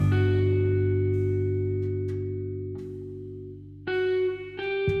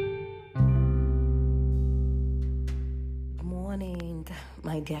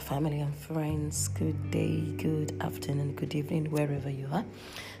my dear family and friends. Good day, good afternoon, good evening, wherever you are.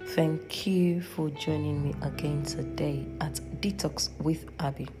 Thank you for joining me again today at Detox with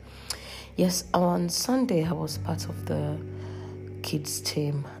Abby. Yes, on Sunday I was part of the kids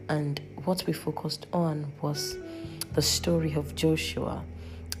team, and what we focused on was the story of Joshua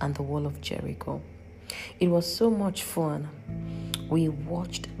and the wall of Jericho. It was so much fun. We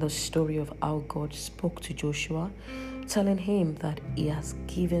watched the story of how God spoke to Joshua, telling him that he has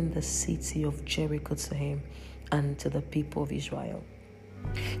given the city of Jericho to him and to the people of Israel.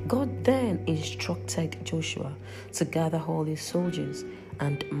 God then instructed Joshua to gather all his soldiers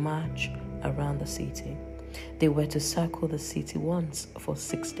and march around the city. They were to circle the city once for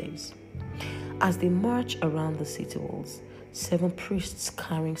 6 days. As they marched around the city walls, 7 priests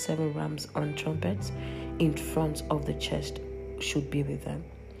carrying 7 rams on trumpets in front of the chest should be with them.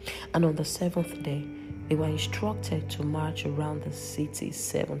 And on the 7th day, they were instructed to march around the city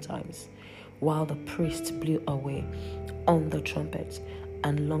 7 times, while the priests blew away on the trumpets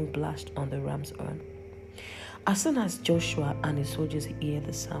and long blast on the ram's horn. As soon as Joshua and his soldiers hear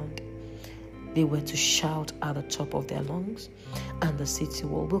the sound, they were to shout at the top of their lungs, and the city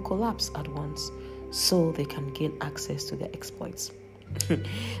wall will collapse at once, so they can gain access to their exploits.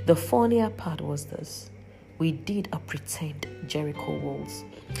 The funnier part was this. We did a pretend Jericho walls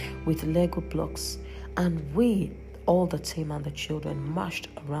with Lego blocks, and we, all the team and the children, marched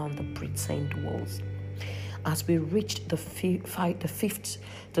around the pretend walls. As we reached the 5th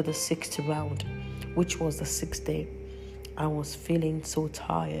to the 6th round, which was the 6th day, I was feeling so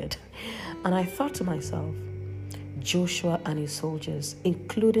tired, and I thought to myself, Joshua and his soldiers,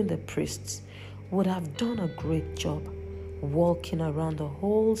 including the priests, would have done a great job walking around the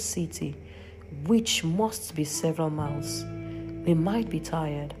whole city, which must be several miles. They might be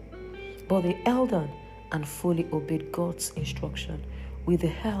tired, but they held on and fully obeyed God's instruction with the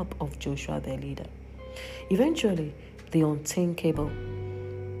help of Joshua, their leader. Eventually, the unthinkable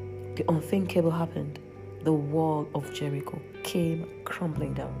happened. The wall of Jericho came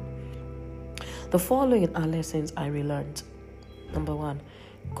crumbling down. The following are lessons I relearned. Number 1,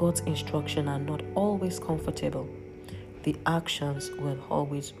 God's instructions are not always comfortable. The actions will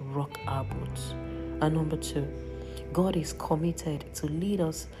always rock our boots. And number 2, God is committed to lead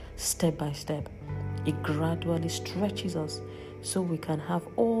us step by step. He gradually stretches us so we can have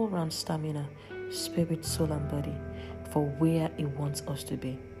all-round stamina, spirit, soul, and body for where He wants us to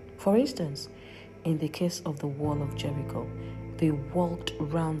be. For instance, in the case of the wall of Jericho, they walked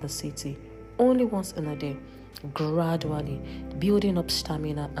around the city only once in a day, gradually building up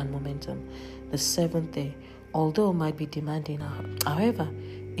stamina and momentum. The 7th day, although might be demanding, however,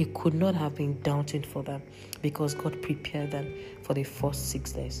 it could not have been daunting for them because God prepared them for the first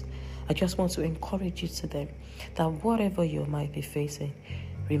 6 days. I just want to encourage you today that whatever you might be facing,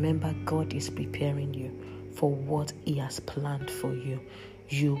 remember God is preparing you for what He has planned for you.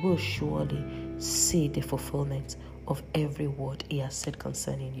 You will surely see the fulfillment of every word He has said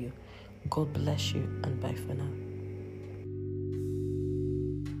concerning you. God bless you, and bye for now.